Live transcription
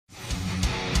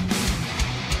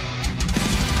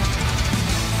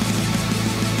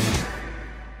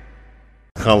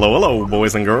Hello, hello,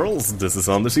 boys and girls, this is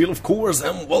Underseal, of course,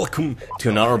 and welcome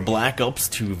to another Black Ops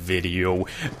 2 video.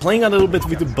 Playing a little bit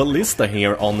with the Ballista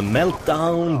here on the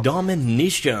Meltdown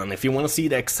Domination. If you want to see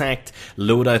the exact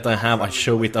loadout I have, I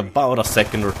show it about a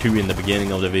second or two in the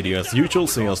beginning of the video as usual,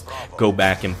 so just go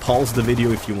back and pause the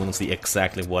video if you want to see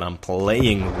exactly what I'm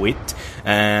playing with.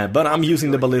 But I'm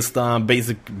using the Ballista,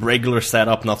 basic regular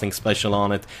setup, nothing special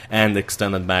on it, and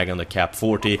extended mag on the Cap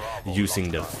 40,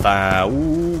 using the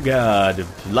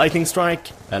Lightning Strike,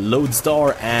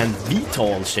 Lodestar, and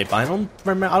VTOL ship. I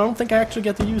don't think I actually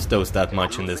get to use those that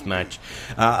much in this match.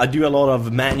 I do a lot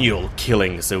of manual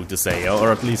killing, so to say,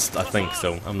 or at least I think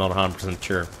so. I'm not 100%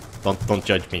 sure. Don't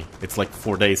judge me. It's like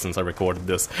 4 days since I recorded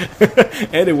this.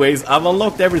 Anyways, I've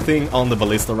unlocked everything on the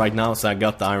Ballista right now, so I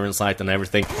got the iron sight and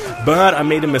everything. But I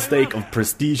made a mistake of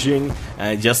prestiging.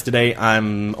 Yesterday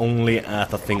I'm only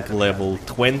at, I think, level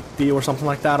 20 or something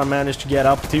like that. I managed to get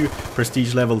up to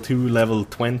prestige level 2, level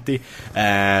 20.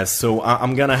 So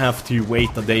I'm gonna have to wait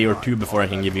a day or two before I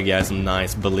can give you guys a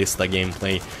nice Ballista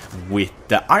gameplay with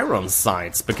the iron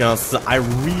sights, because I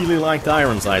really like the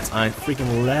iron sights. I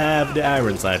freaking love the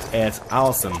iron sights. It's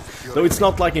awesome. Though it's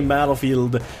not like in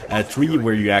Battlefield 3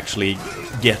 where you actually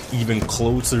get even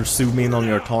closer, zoom in on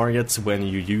your targets when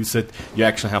you use it. You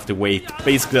actually have to wait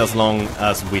basically as long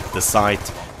as with the sight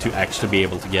to actually be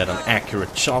able to get an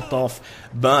accurate shot off.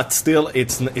 But still,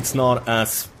 it's not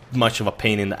as much of a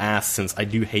pain in the ass, since I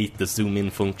do hate the zoom in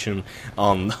function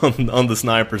on the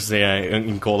snipers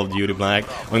in Call of Duty Black.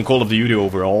 In Call of Duty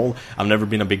overall, I've never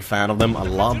been a big fan of them. I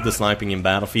love the sniping in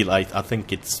Battlefield.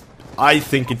 I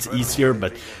think it's easier,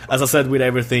 but as I said with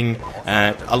everything,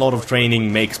 a lot of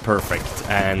training makes perfect,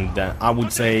 and I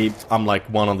would say I'm like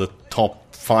one of the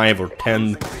top 5 or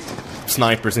 10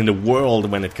 snipers in the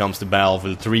world when it comes to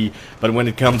Battlefield 3, but when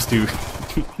it comes to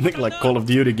like Call of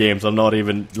Duty games, I'm not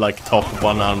even like top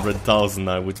 100,000,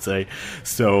 I would say.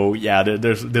 So yeah,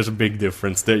 there's a big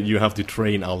difference. That you have to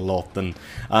train a lot, and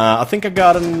I think I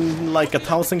got like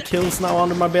 1,000 kills now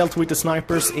under my belt with the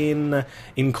snipers in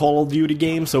Call of Duty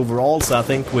games overall. So I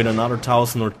think with another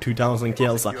 1,000 or 2,000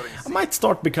 kills, I might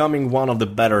start becoming one of the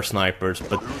better snipers.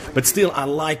 But still, I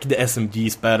like the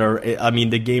SMGs better. I mean,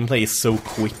 the gameplay is so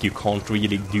quick, you can't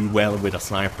really do well with a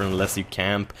sniper unless you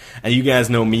camp. And you guys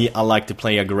know me, I like to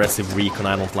play aggressive recon.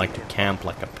 I don't like to camp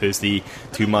like a pussy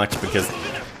too much, because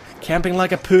camping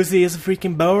like a pussy is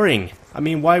freaking boring. I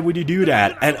mean, why would you do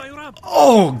that? And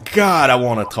oh god, I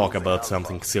want to talk about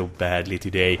something so badly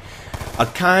today. A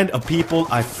kind of people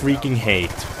I freaking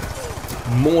hate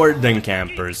more than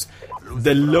campers.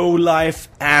 The low-life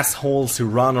assholes who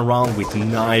run around with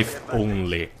knife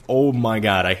only. Oh my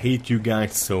god, I hate you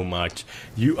guys so much.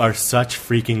 You are such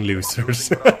freaking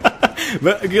losers.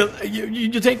 But you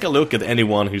take a look at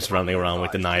anyone who's running around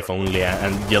with the knife only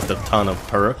and just a ton of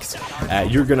perks,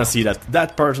 you're gonna see that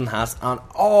that person has an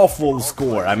awful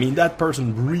score. I mean, that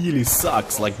person really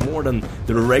sucks, like more than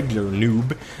the regular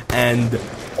noob, and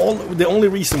the only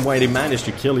reason why they manage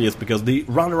to kill you is because they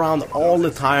run around all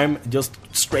the time just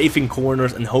strafing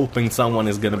corners and hoping someone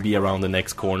is gonna be around the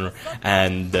next corner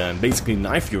and basically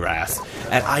knife your ass.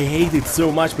 And I hate it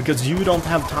so much, because you don't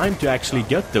have time to actually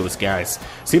get those guys,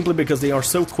 simply because they are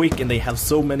so quick and they have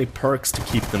so many perks to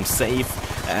keep them safe.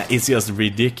 It's just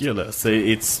ridiculous.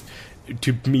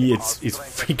 To me, it's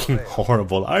freaking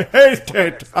horrible. I hate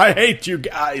it. I hate you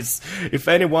guys. If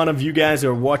any one of you guys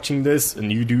are watching this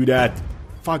and you do that,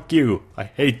 fuck you. I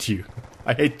hate you.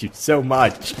 I hate you so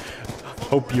much.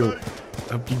 Hope you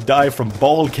die from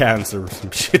ball cancer or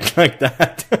some shit like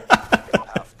that.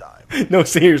 No,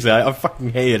 seriously, I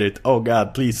fucking hate it. Oh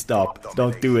god, please stop.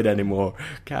 Don't do it anymore.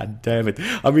 God damn it.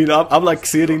 I mean, I'm like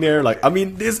sitting there like, I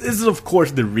mean, this is of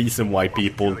course the reason why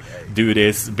people do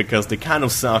this, because they kind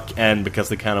of suck and because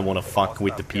they kind of want to fuck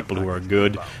with the people who are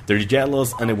good. They're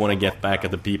jealous and they want to get back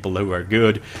at the people who are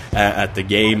good at the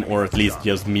game, or at least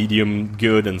just medium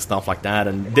good and stuff like that.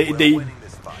 And they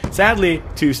Sadly,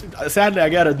 I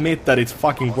gotta admit that it's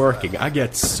fucking working. I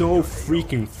get so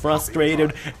freaking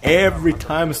frustrated every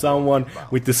time someone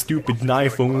with the stupid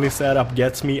knife-only setup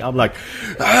gets me. I'm like,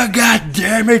 oh, god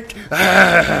damn it!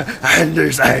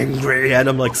 Anders angry, and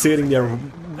I'm like sitting there,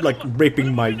 like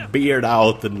ripping my beard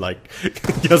out and like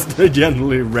just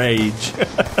generally rage.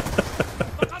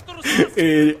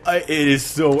 It is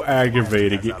so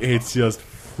aggravating. It's just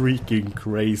freaking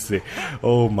crazy.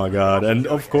 Oh my god. And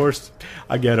of course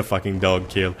I get a fucking dog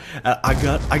kill. I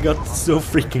got so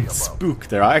freaking spooked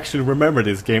there. I actually remember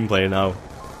this gameplay now.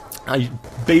 I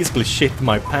basically shit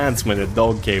my pants when a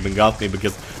dog came and got me,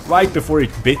 because right before it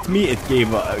bit me, it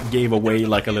gave away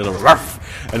like a little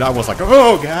ruff, and I was like,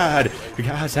 oh god, You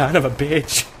guys son of a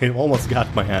bitch. It almost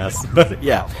got my ass. But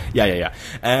yeah.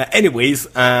 Anyways,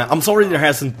 I'm sorry there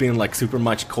hasn't been like super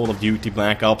much Call of Duty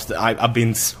Black Ops. I've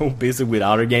been so busy with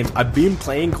other games. I've been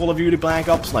playing Call of Duty Black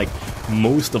Ops like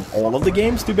most of all of the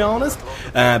games, to be honest.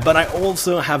 But I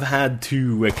also have had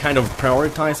to kind of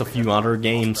prioritize a few other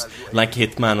games like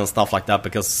Hitman and stuff like that,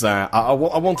 because I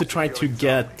want to try to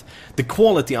get the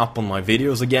quality up on my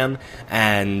videos again,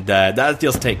 and that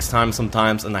just takes time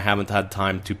sometimes, and I haven't had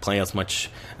time to play as much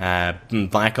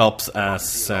Black Ops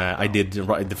as I did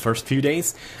the first few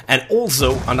days. And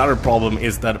also another problem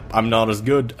is that I'm not as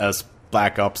good as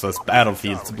Black Ops as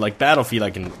Battlefield. Like Battlefield, I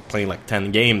can play like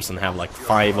 10 games and have like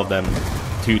 5 of them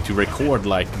to record,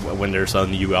 like when there's a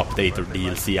new update or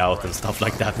DLC out and stuff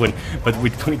like that. But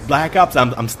with Black Ops,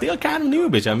 I'm still kind of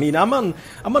noobish. I mean, I'm an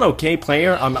okay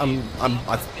player.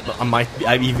 I might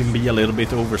even be a little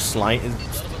bit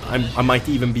I might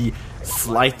even be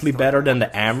slightly better than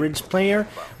the average player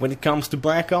when it comes to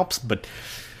Black Ops, but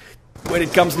when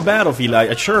it comes to Battlefield,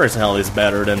 I sure as hell is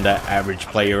better than the average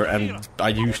player, and I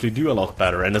usually do a lot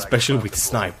better, and especially with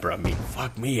Sniper. I mean,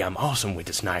 fuck me, I'm awesome with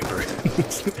the Sniper.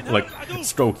 Like,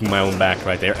 stroking my own back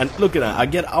right there. And look at that, I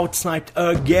get outsniped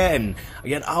again. I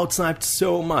get outsniped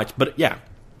so much, but yeah.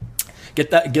 Get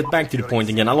back to the point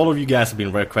again. A lot of you guys have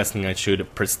been requesting I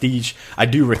should prestige. I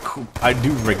do regret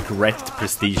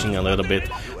prestiging a little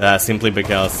bit, simply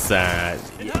because I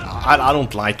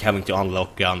don't like having to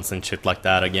unlock guns and shit like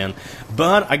that again.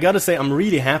 But I gotta say, I'm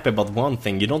really happy about one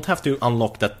thing. You don't have to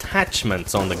unlock the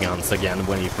attachments on the guns again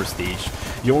when you prestige.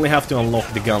 You only have to unlock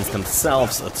the guns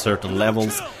themselves at certain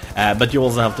levels. But you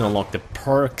also have to unlock the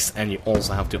perks, and you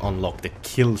also have to unlock the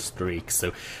kill streaks.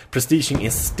 So prestiging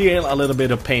is still a little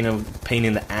bit of pain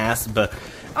in the ass, but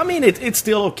I mean it's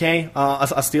still okay.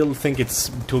 I still think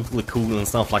it's totally cool and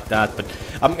stuff like that. But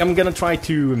I'm gonna try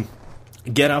to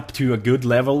get up to a good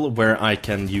level where I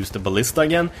can use the Ballista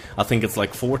again. I think it's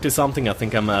like 40 something. I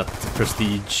think I'm at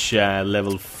prestige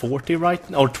level 40 right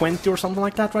now, or 20 or something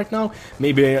like that right now.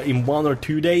 Maybe in 1 or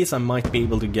 2 days I might be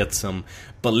able to get some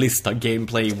Ballista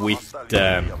gameplay with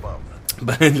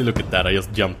but look at that, I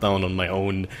just jumped down on my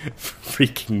own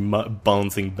freaking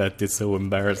bouncing bet. It's so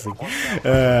embarrassing.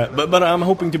 But I'm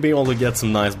hoping to be able to get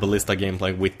some nice Ballista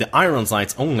gameplay with the iron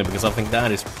sights only, because I think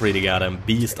that is pretty goddamn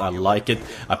beast. I like it.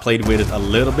 I played with it a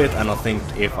little bit, and I think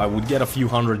if I would get a few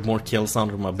hundred more kills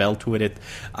under my belt with it,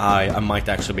 I might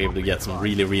actually be able to get some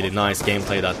really nice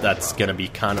gameplay that's gonna be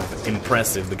kind of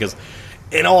impressive, because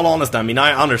in all honesty, I mean,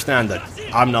 I understand that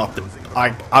I'm not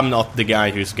the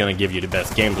guy who's gonna give you the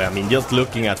best gameplay. I mean, just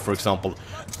looking at, for example,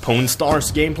 Pwn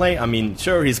Star's gameplay, I mean,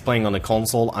 sure, he's playing on a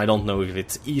console. I don't know if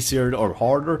it's easier or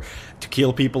harder to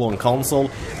kill people on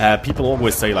console. People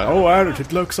always say like, oh,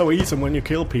 it looks so easy when you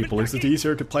kill people. Is it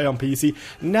easier to play on PC?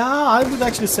 Nah, I would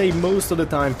actually say most of the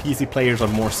time PC players are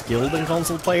more skilled than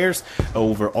console players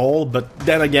overall. But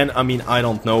then again, I mean, I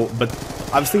don't know. But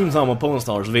I've seen some of Pwn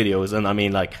Star's videos, and I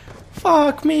mean, like,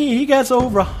 fuck me, he gets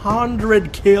over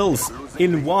 100 kills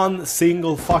in one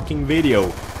single fucking video.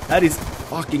 That is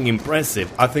fucking impressive.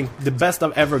 I think the best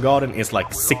I've ever gotten is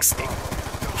like 60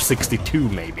 or 62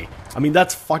 maybe. I mean,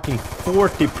 that's fucking over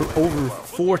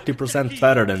 40%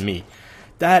 better than me.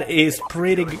 That is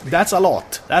that's a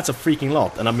lot. That's a freaking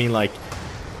lot. And I mean, like,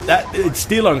 that it's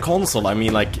still on console. I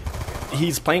mean, like,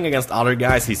 he's playing against other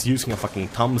guys, he's using a fucking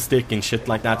thumbstick and shit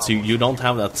like that, so you don't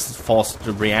have that fast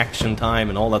reaction time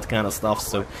and all that kind of stuff.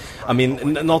 So, I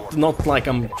mean, not like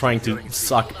I'm trying to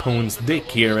suck Pwn's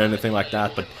dick here or anything like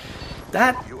that, but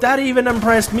that even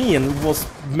impressed me and was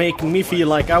making me feel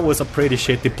like I was a pretty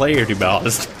shitty player, to be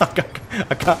honest. I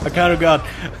kind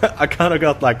of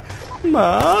got like,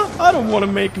 nah, I don't want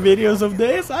to make videos of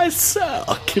this, I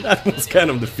suck. That was kind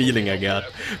of the feeling I got,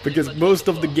 because most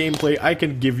of the gameplay I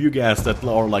can give you guys that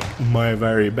are like my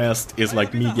very best is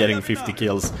like me getting 50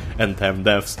 kills and 10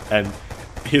 deaths, and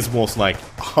his was like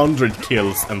 100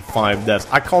 kills and 5 deaths.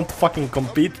 I can't fucking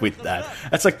compete with that.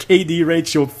 That's a KD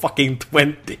ratio of fucking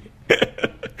 20.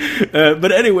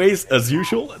 But anyways, as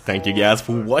usual, thank you guys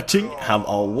for watching. Have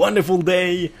a wonderful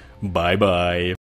day. Bye bye.